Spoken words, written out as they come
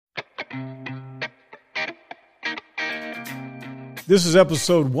This is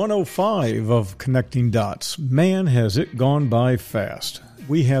episode 105 of Connecting Dots. Man, has it gone by fast.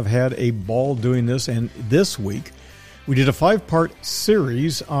 We have had a ball doing this, and this week we did a 5-part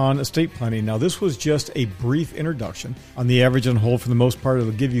series on estate planning. Now, this was just a brief introduction. On the average and whole, for the most part,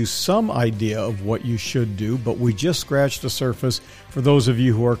 it'll give you some idea of what you should do, but we just scratched the surface. For those of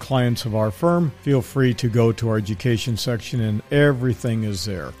you who are clients of our firm, feel free to go to our education section, and everything is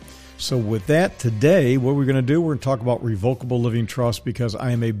there. So with that, today, what we're going to do, we're going to talk about revocable living trust, because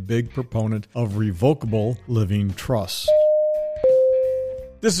I am a big proponent of revocable living trusts.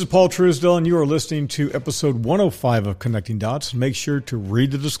 This is Paul Truesdell, and you are listening to episode 105 of Connecting Dots. Make sure to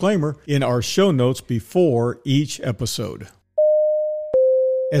read the disclaimer in our show notes before each episode.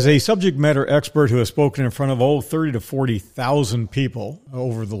 As a subject matter expert who has spoken in front of 30 to 40,000 people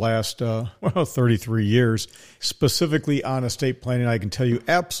over the last 33 years, specifically on estate planning, I can tell you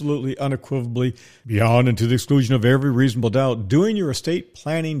absolutely unequivocally, beyond and to the exclusion of every reasonable doubt, doing your estate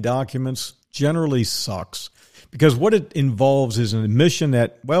planning documents generally sucks. Because what it involves is an admission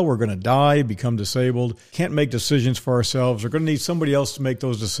that, we're going to die, become disabled, can't make decisions for ourselves, we're going to need somebody else to make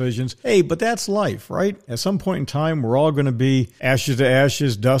those decisions. Hey, but that's life, right? At some point in time, we're all going to be ashes to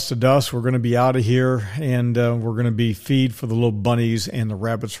ashes, dust to dust. We're going to be out of here, and we're going to be feed for the little bunnies and the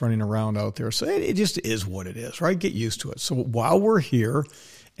rabbits running around out there. So it just is what it is, right? Get used to it. So while we're here,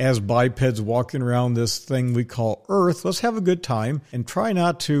 as bipeds walking around this thing we call Earth, let's have a good time and try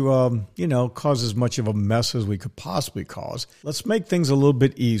not to, cause as much of a mess as we could possibly cause. Let's make things a little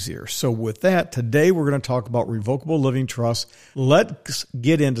bit easier. So with that, today we're going to talk about revocable living trusts. Let's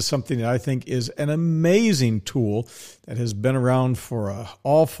get into something that I think is an amazing tool that has been around for an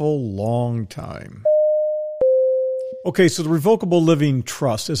awful long time. Okay, so the revocable living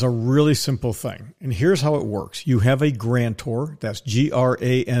trust is a really simple thing, and here's how it works. You have a grantor, that's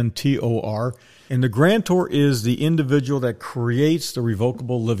Grantor, and the grantor is the individual that creates the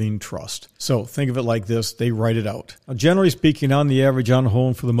revocable living trust. So think of it like this, they write it out. Now, generally speaking, on the average, on the whole,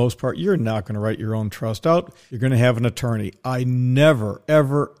 and for the most part, you're not going to write your own trust out. You're going to have an attorney. I never,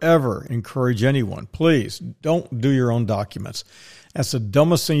 ever, ever encourage anyone, please, don't do your own documents. That's the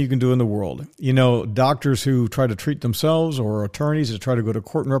dumbest thing you can do in the world. You know, doctors who try to treat themselves or attorneys that try to go to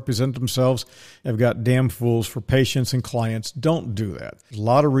court and represent themselves have got damn fools for patients and clients. Don't do that. There's a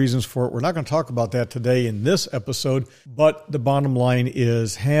lot of reasons for it. We're not going to talk about that today in this episode, but the bottom line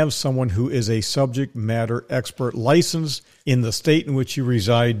is have someone who is a subject matter expert licensed in the state in which you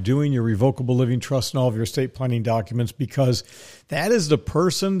reside doing your revocable living trust and all of your estate planning documents, because that is the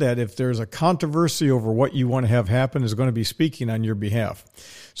person that if there's a controversy over what you want to have happen is going to be speaking on your behalf.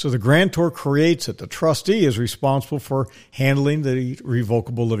 So the grantor creates it. The trustee is responsible for handling the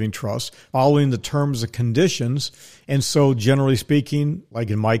revocable living trust, following the terms and conditions. And so generally speaking, like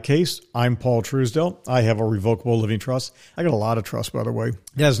in my case, I'm Paul Truesdell. I have a revocable living trust. I got a lot of trusts, by the way.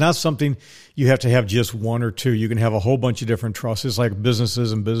 That is not something you have to have just one or two. You can have a whole bunch of different trusts. It's like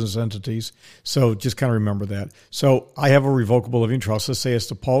businesses and business entities. So just kind of remember that. So I have a revocable living trust. Let's say it's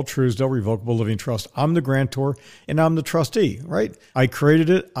the Paul Truesdell Revocable Living Trust. I'm the grantor and I'm the trustee, right? I created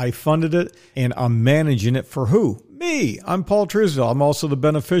it, I funded it, and I'm managing it for who? Me. I'm Paul Truesdell. I'm also the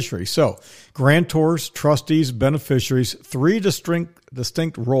beneficiary. So grantors, trustees, beneficiaries, 3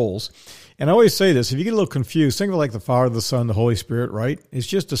 distinct roles. And I always say this, if you get a little confused, think of it like the Father, the Son, the Holy Spirit, right? It's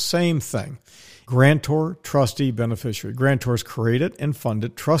just the same thing. Grantor, trustee, beneficiary. Grantors create it and fund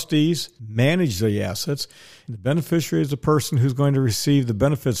it. Trustees manage the assets. The beneficiary is the person who's going to receive the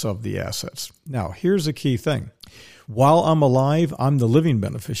benefits of the assets. Now, here's the key thing. While I'm alive, I'm the living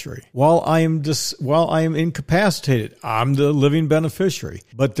beneficiary. While I am incapacitated, I'm the living beneficiary.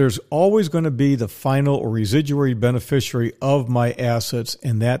 But there's always going to be the final or residuary beneficiary of my assets,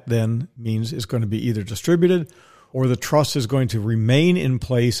 and that then means it's going to be either distributed or the trust is going to remain in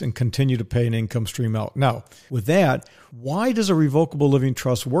place and continue to pay an income stream out. Now, with that, why does a revocable living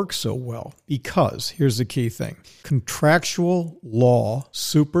trust work so well? Because, here's the key thing, contractual law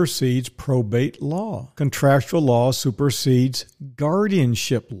supersedes probate law. Contractual law supersedes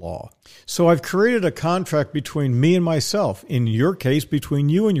guardianship law. So I've created a contract between me and myself, in your case, between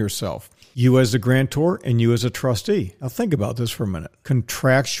you and yourself. You as the grantor and you as a trustee. Now think about this for a minute.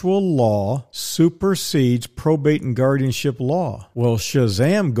 Contractual law supersedes probate and guardianship law. Well,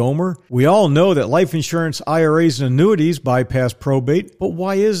 shazam, Gomer. We all know that life insurance, IRAs, and annuities bypass probate, but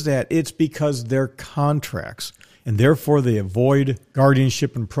why is that? It's because they're contracts. and therefore they avoid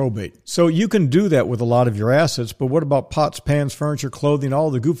guardianship and probate. So you can do that with a lot of your assets, but what about pots, pans, furniture, clothing,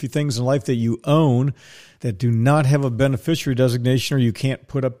 all the goofy things in life that you own that do not have a beneficiary designation, or you can't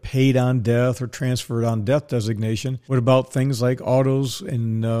put a paid on death or transferred on death designation? What about things like autos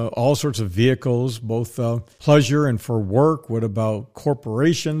and all sorts of vehicles, both pleasure and for work? What about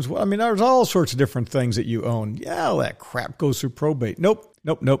corporations? Well, I mean, there's all sorts of different things that you own. Yeah, all that crap goes through probate. Nope.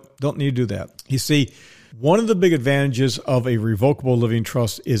 Don't need to do that. You see, one of the big advantages of a revocable living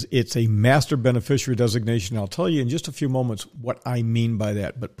trust is it's a master beneficiary designation. I'll tell you in just a few moments what I mean by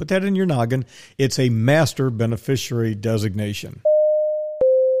that, but put that in your noggin. It's a master beneficiary designation.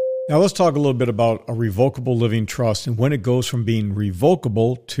 Now let's talk a little bit about a revocable living trust and when it goes from being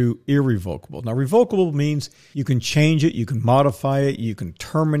revocable to irrevocable. Now, revocable means you can change it, you can modify it, you can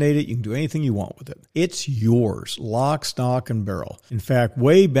terminate it, you can do anything you want with it. It's yours, lock, stock, and barrel. In fact,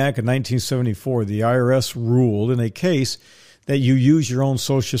 way back in 1974, the IRS ruled in a case that you use your own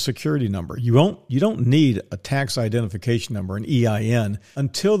Social Security number. You don't need a tax identification number, an EIN,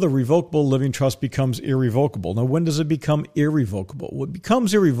 until the revocable living trust becomes irrevocable. Now, when does it become irrevocable? Well, it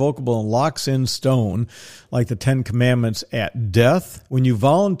becomes irrevocable and locks in stone, like the Ten Commandments, at death, when you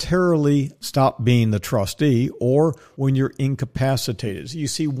voluntarily stop being the trustee, or when you're incapacitated. So you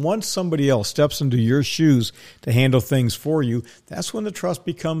see, once somebody else steps into your shoes to handle things for you, that's when the trust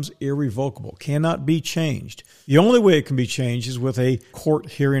becomes irrevocable, cannot be changed. The only way it can be changed is with a court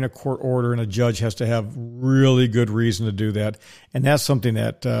hearing, a court order, and a judge has to have really good reason to do that. And that's something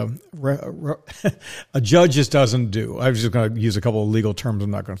that a judge just doesn't do. I was just going to use a couple of legal terms.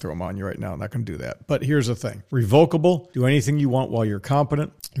 I'm not going to throw them on you right now. I'm not going to do that. But here's the thing. Revocable, do anything you want while you're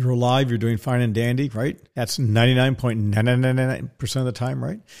competent. You're alive. You're doing fine and dandy, right? That's 99.999% of the time,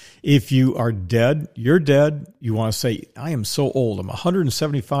 right? If you are dead, you're dead. You want to say, I am so old. I'm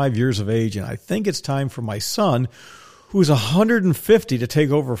 175 years of age, and I think it's time for my son, who's 150, to take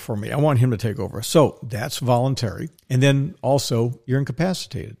over for me. I want him to take over. So that's voluntary. And then also you're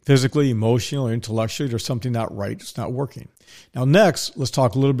incapacitated. Physically, emotionally, or intellectually, there's something not right. It's not working. Now next, let's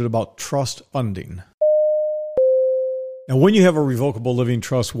talk a little bit about trust funding. Now, when you have a revocable living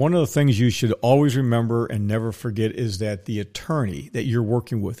trust, one of the things you should always remember and never forget is that the attorney that you're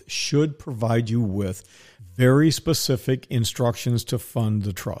working with should provide you with very specific instructions to fund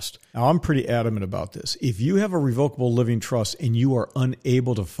the trust. Now, I'm pretty adamant about this. If you have a revocable living trust and you are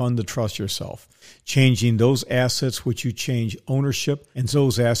unable to fund the trust yourself, changing those assets which you change ownership and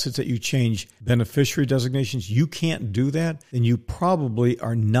those assets that you change beneficiary designations, you can't do that, then you probably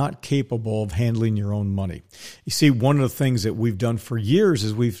are not capable of handling your own money. You see, one of the things that we've done for years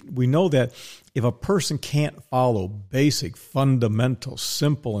is we know that if a person can't follow basic, fundamental,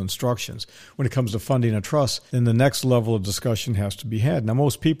 simple instructions when it comes to funding a trust, then the next level of discussion has to be had. Now,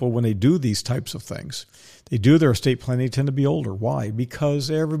 most people, when they do these types of things, they do their estate planning, they tend to be older. Why?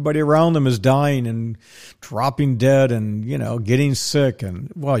 Because everybody around them is dying and dropping dead and, getting sick. And,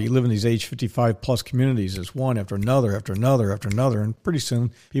 well, you live in these age 55 plus communities. It's one after another, after another, after another. And pretty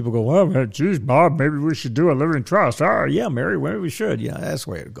soon people go, well, geez, Bob, maybe we should do a living trust. Oh, yeah, Mary, maybe we should. Yeah, that's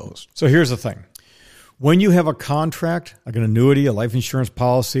the way it goes. So here's the thing. When you have a contract, like an annuity, a life insurance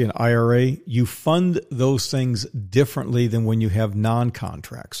policy, an IRA, you fund those things differently than when you have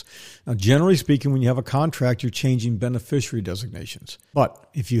non-contracts. Now, generally speaking, when you have a contract, you're changing beneficiary designations. But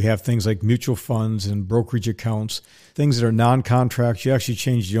if you have things like mutual funds and brokerage accounts, things that are non-contracts, you actually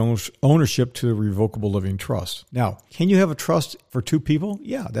change the ownership to a revocable living trust. Now, can you have a trust for two people?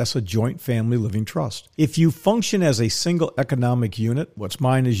 Yeah, that's a joint family living trust. If you function as a single economic unit, what's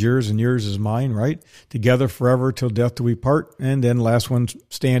mine is yours and yours is mine, right? Together forever till death do we part, and then last one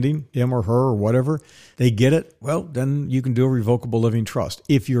standing, him or her or whatever, they get it, well, then you can do a revocable living trust.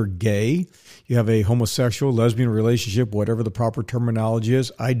 If you're gay, you have a homosexual, lesbian relationship, whatever the proper terminology is,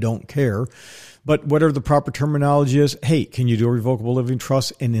 I don't care. But whatever the proper terminology is, hey, can you do a revocable living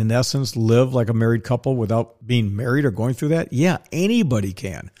trust and in essence live like a married couple without being married or going through that? Yeah, anybody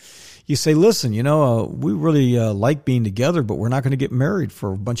can. You say, listen, we really like being together, but we're not going to get married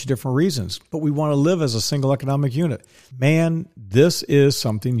for a bunch of different reasons. But we want to live as a single economic unit. Man, this is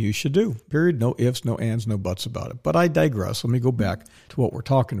something you should do. Period. No ifs, no ands, no buts about it. But I digress. Let me go back to what we're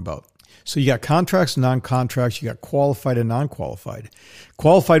talking about. So you got contracts and non-contracts. You got qualified and non-qualified.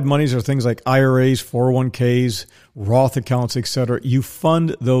 Qualified monies are things like IRAs, 401ks, Roth accounts, etc. You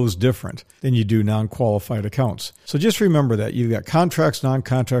fund those different than you do non-qualified accounts. So just remember that. You've got contracts,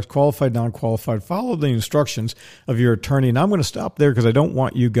 non-contracts, qualified, non-qualified. Follow the instructions of your attorney. And I'm going to stop there because I don't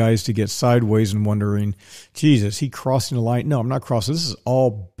want you guys to get sideways and wondering, Jesus, he crossing the line? No, I'm not crossing. This is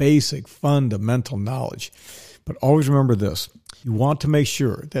all basic, fundamental knowledge. But always remember this. You want to make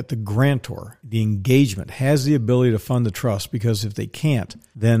sure that the grantor, the engagement, has the ability to fund the trust, because if they can't,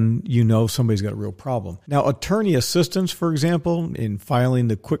 then you know somebody's got a real problem. Now, attorney assistance, for example, in filing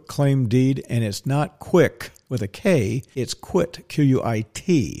the quitclaim deed, and it's not quick with a K, it's quit,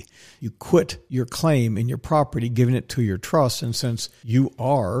 Q-U-I-T. You quit your claim in your property, giving it to your trust. And since you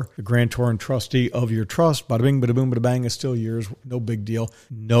are the grantor and trustee of your trust, bada bing, bada boom, bada bang, it's still yours. No big deal.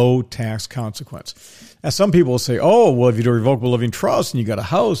 No tax consequence. Now, some people will say, oh, well, if you do a revocable living trust and you got a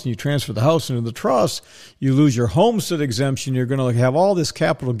house and you transfer the house into the trust, you lose your homestead exemption. You're going to have all this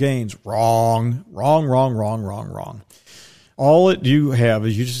capital gains. Wrong. All you have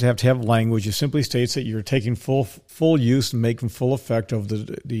is you just have to have language. It simply states that you're taking full use and making full effect of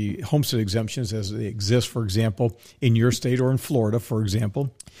the homestead exemptions as they exist, for example, in your state or in Florida, for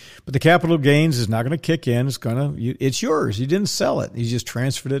example. But the capital gains is not going to kick in. It's yours. You didn't sell it. You just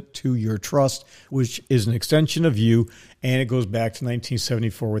transferred it to your trust, which is an extension of you. And it goes back to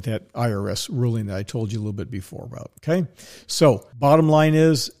 1974 with that IRS ruling that I told you a little bit before about. Okay. So bottom line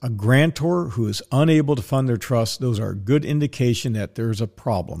is, a grantor who is unable to fund their trust, those are a good indication that there's a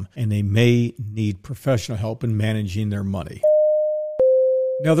problem and they may need professional help in managing their money.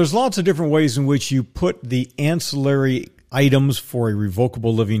 Now, there's lots of different ways in which you put the ancillary items for a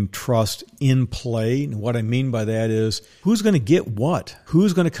revocable living trust in play. And what I mean by that is, who's going to get what?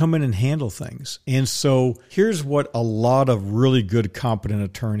 Who's going to come in and handle things? And so here's what a lot of really good, competent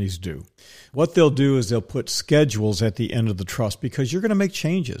attorneys do. What they'll do is they'll put schedules at the end of the trust, because you're going to make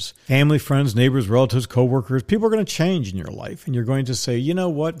changes. Family, friends, neighbors, relatives, coworkers, people are going to change in your life. And you're going to say, you know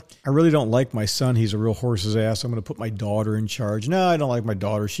what? I really don't like my son. He's a real horse's ass. I'm going to put my daughter in charge. No, I don't like my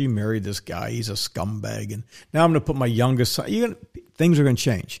daughter. She married this guy. He's a scumbag. And now I'm going to put my youngest son. Things are going to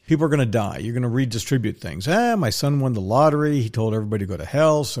change. People are going to die. You're going to redistribute things. My son won the lottery. He told everybody to go to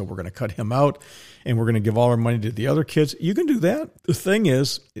hell, so we're going to cut him out, and we're going to give all our money to the other kids. You can do that. The thing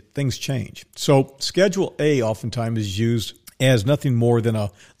is, things change. So Schedule A oftentimes is used as nothing more than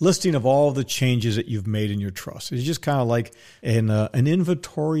a listing of all the changes that you've made in your trust. It's just kind of like an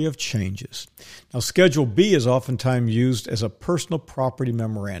inventory of changes. Now, Schedule B is oftentimes used as a personal property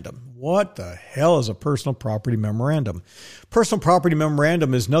memorandum. What the hell is a personal property memorandum? Personal property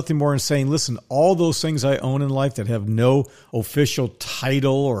memorandum is nothing more than saying, listen, all those things I own in life that have no official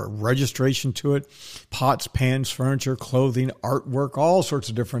title or registration to it, pots, pans, furniture, clothing, artwork, all sorts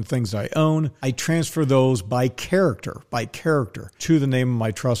of different things I own, I transfer those by character to the name of my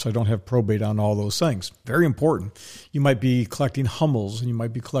trust. So I don't have probate on all those things. Very important. You might be collecting Hummels, and you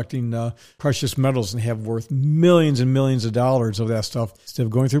might be collecting precious metals and have worth millions and millions of dollars of that stuff. Instead of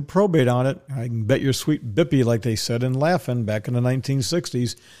going through probate on it, I can bet your sweet bippy, like they said in Laugh-In back in the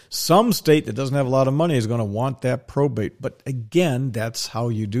 1960s, some state that doesn't have a lot of money is going to want that probate. But again, that's how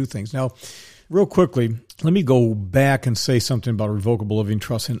you do things. Now, real quickly, let me go back and say something about a revocable living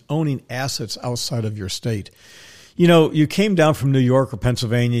trust and owning assets outside of your state. You know, you came down from New York or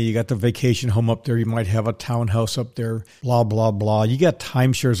Pennsylvania, you got the vacation home up there, you might have a townhouse up there, blah, blah, blah. You got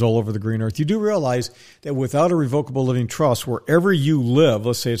timeshares all over the green earth. You do realize that without a revocable living trust, wherever you live,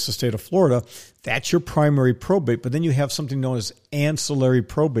 let's say it's the state of Florida, that's your primary probate, but then you have something known as ancillary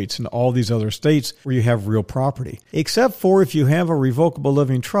probates in all these other states where you have real property. Except for if you have a revocable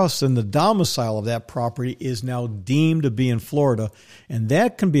living trust, then the domicile of that property is now deemed to be in Florida, and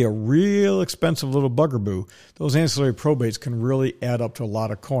that can be a real expensive little bugaboo. Those ancillary probates can really add up to a lot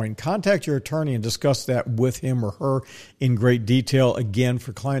of coin. Contact your attorney and discuss that with him or her in great detail. Again,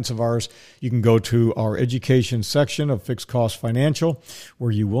 for clients of ours, you can go to our education section of Fixed Cost Financial, where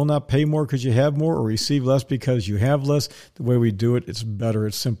you will not pay more because you have more or receive less because you have less. The way we do it, it's better,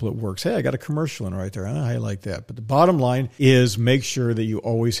 it's simple, it works. Hey, I got a commercial in right there. I like that. But the bottom line is make sure that you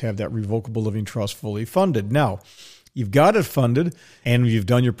always have that revocable living trust fully funded. Now, you've got it funded and you've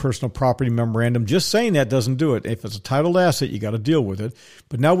done your personal property memorandum. Just saying that doesn't do it. If it's a titled asset, you got to deal with it.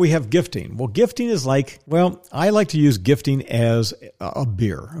 But now we have gifting. Well, gifting is like, I like to use gifting as a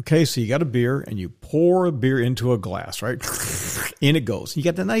beer. Okay, so you got a beer and you pour a beer into a glass, right? In it goes. You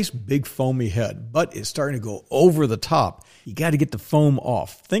got the nice big foamy head, but it's starting to go over the top. You got to get the foam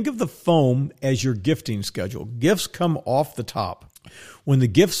off. Think of the foam as your gifting schedule. Gifts come off the top. When the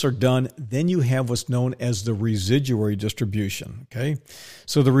gifts are done, then you have what's known as the residuary distribution, okay?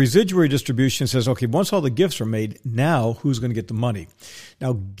 So the residuary distribution says, okay, once all the gifts are made, now who's going to get the money?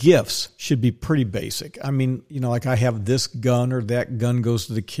 Now, gifts should be pretty basic. I mean, like I have this gun or that gun goes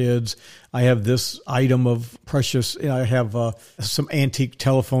to the kids. I have this item of precious, I have some antique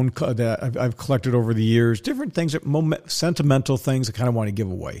telephone that I've collected over the years, different things, sentimental things I kind of want to give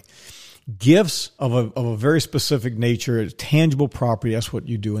away. Gifts of a very specific nature, tangible property, that's what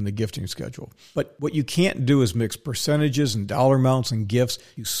you do in the gifting schedule. But what you can't do is mix percentages and dollar amounts and gifts.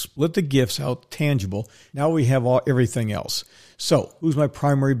 You split the gifts out, tangible. Now we have everything else. So who's my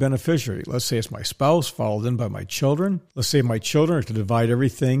primary beneficiary? Let's say it's my spouse, followed in by my children. Let's say my children are to divide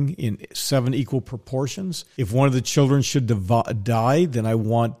everything in 7 equal proportions. If one of the children should die, then I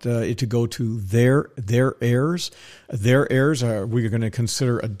want it to go to their heirs. Their heirs, are we going to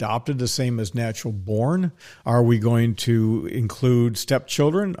consider adopted the same as natural born? Are we going to include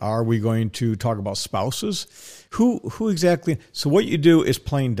stepchildren? Are we going to talk about spouses? Who exactly? So what you do is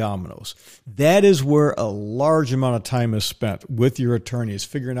playing dominoes. That is where a large amount of time is spent with your attorney, is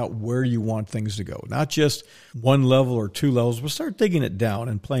figuring out where you want things to go. Not just one level or 2 levels, but start digging it down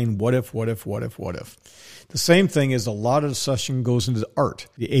and playing what if. The same thing is a lot of the session goes into the art,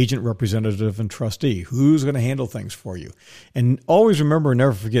 the agent, representative, and trustee. Who's going to handle things for you? And always remember,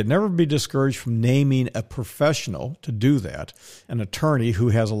 never forget, never be discouraged from naming a professional to do that, an attorney who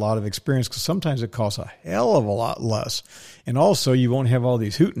has a lot of experience, because sometimes it costs a hell of a lot less. And also, you won't have all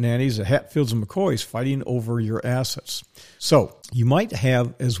these hootenannies, the Hatfields and McCoys fighting over your assets. So you might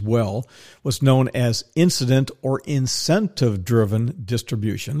have as well what's known as incident or incentive-driven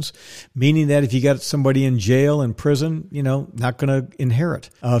distributions, meaning that if you got somebody in jail and prison, not going to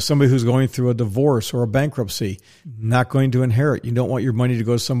inherit. Somebody who's going through a divorce or a bankruptcy, not going to inherit. You don't want your money to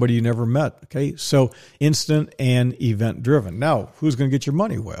go to somebody you never met. Okay, so incident and event-driven. Now, who's going to get your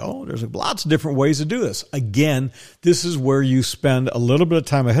money? Well, there's lots of different ways to do this. Again, this is where you spend a little bit of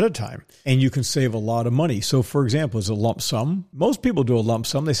time ahead of time, and you can save a lot of money. So, for example, is a lump sum. Most people do a lump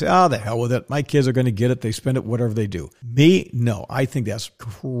sum. They say, the hell with it. My kids are going to get it. They spend it, whatever they do. Me, no. I think that's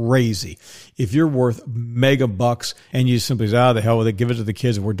crazy. If you're worth mega bucks and you simply say, the hell with it, give it to the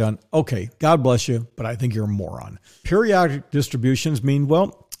kids and we're done. Okay, God bless you, but I think you're a moron. Periodic distributions mean,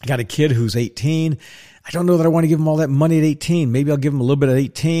 well, I got a kid who's 18. I don't know that I want to give them all that money at 18. Maybe I'll give them a little bit at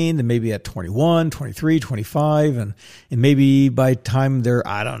 18, then maybe at 21, 23, 25, and maybe by the time they're,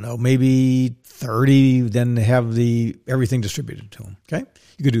 maybe 30, then have everything distributed to them. Okay?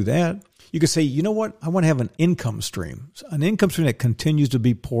 You could do that. You could say, you know what? I want to have an income stream that continues to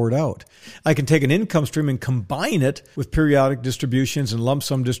be poured out. I can take an income stream and combine it with periodic distributions and lump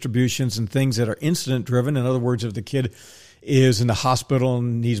sum distributions and things that are incident driven. In other words, if the kid is in the hospital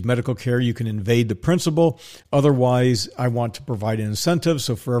and needs medical care, you can invade the principal. Otherwise, I want to provide an incentive.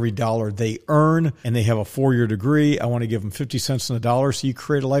 So for every dollar they earn and they have a 4-year degree, I want to give them 50 cents on the dollar. So you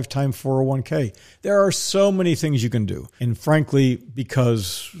create a lifetime 401k. There are so many things you can do. And frankly,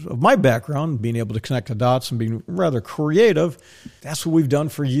 because of my background, being able to connect the dots and being rather creative, that's what we've done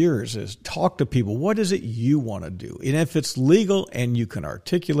for years, is talk to people. What is it you want to do? And if it's legal and you can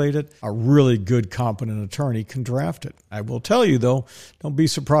articulate it, a really good, competent attorney can draft it. I will tell you, though, don't be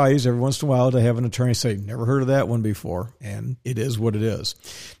surprised every once in a while to have an attorney say, never heard of that one before, and it is what it is.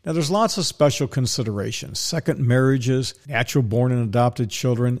 Now, there's lots of special considerations. Second marriages, natural born and adopted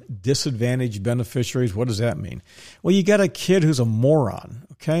children, disadvantaged beneficiaries. What does that mean? Well, you got a kid who's a moron,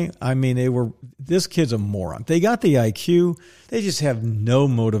 okay? This kid's a moron. They got the IQ. They just have no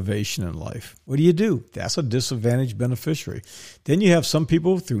motivation in life. What do? That's a disadvantaged beneficiary. Then you have some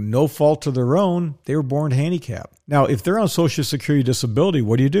people, through no fault of their own, they were born handicapped. Now, if they're on Social Security disability,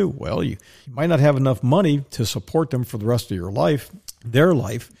 what do? Well, you might not have enough money to support them for the rest of your life, their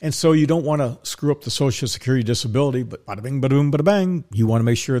life. And so you don't want to screw up the Social Security disability, but bada bing, bada boom, bada bang. You want to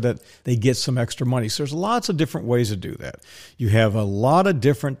make sure that they get some extra money. So there's lots of different ways to do that. You have a lot of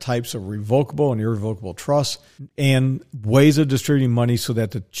different types of revocable and irrevocable trusts and ways of distributing money so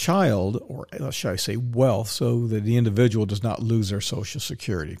that the child, or should I say wealth, so that the individual does not lose their Social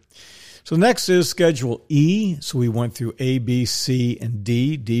Security. So next is Schedule E. So we went through A, B, C, and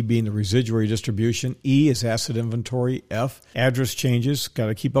D. D being the residuary distribution. E is asset inventory. F, address changes. Got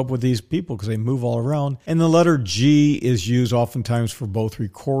to keep up with these people because they move all around. And the letter G is used oftentimes for both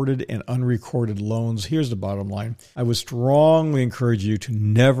recorded and unrecorded loans. Here's the bottom line. I would strongly encourage you to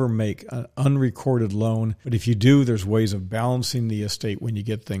never make an unrecorded loan. But if you do, there's ways of balancing the estate when you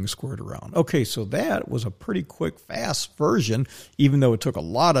get things squared around. Okay, so that was a pretty quick, fast version, even though it took a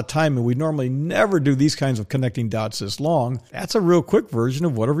lot of time and we normally never do these kinds of connecting dots this long. That's a real quick version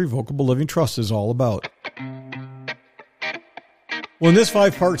of what a revocable living trust is all about. Well, in this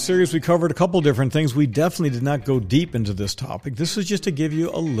 5-part series, we covered a couple different things. We definitely did not go deep into this topic. This was just to give you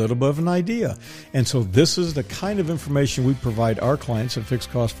a little bit of an idea. And so this is the kind of information we provide our clients at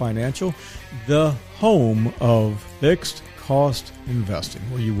Fixed Cost Financial, the home of fixed cost cost investing,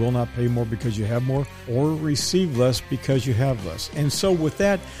 where you will not pay more because you have more or receive less because you have less. And so with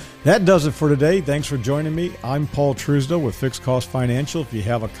that does it for today. Thanks for joining me. I'm Paul Truesdell with Fixed Cost Financial. If you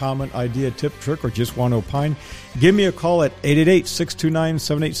have a comment, idea, tip, trick, or just want to opine, give me a call at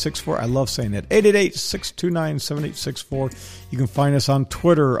 888-629-7864. I love saying that. 888-629-7864. You can find us on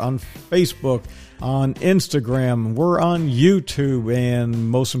Twitter, on Facebook, on Instagram. We're on YouTube, and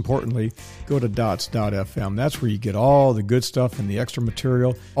most importantly, go to dots.fm. That's where you get all the good stuff and the extra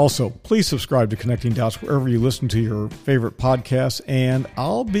material. Also, please subscribe to Connecting Dots wherever you listen to your favorite podcasts, and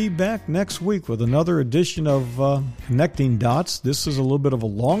I'll be back next week with another edition of Connecting Dots. This is a little bit of a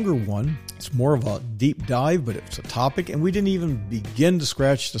longer one. It's more of a deep dive, but it's a topic, and we didn't even begin to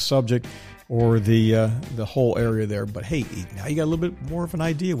scratch the subject or the whole area there. But hey, now you got a little bit more of an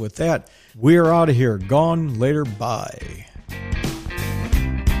idea with that. We're out of here. Gone later. Bye.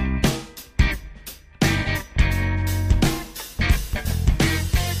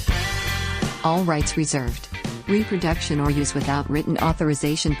 All rights reserved. Reproduction or use without written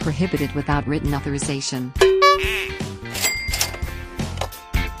authorization prohibited without written authorization.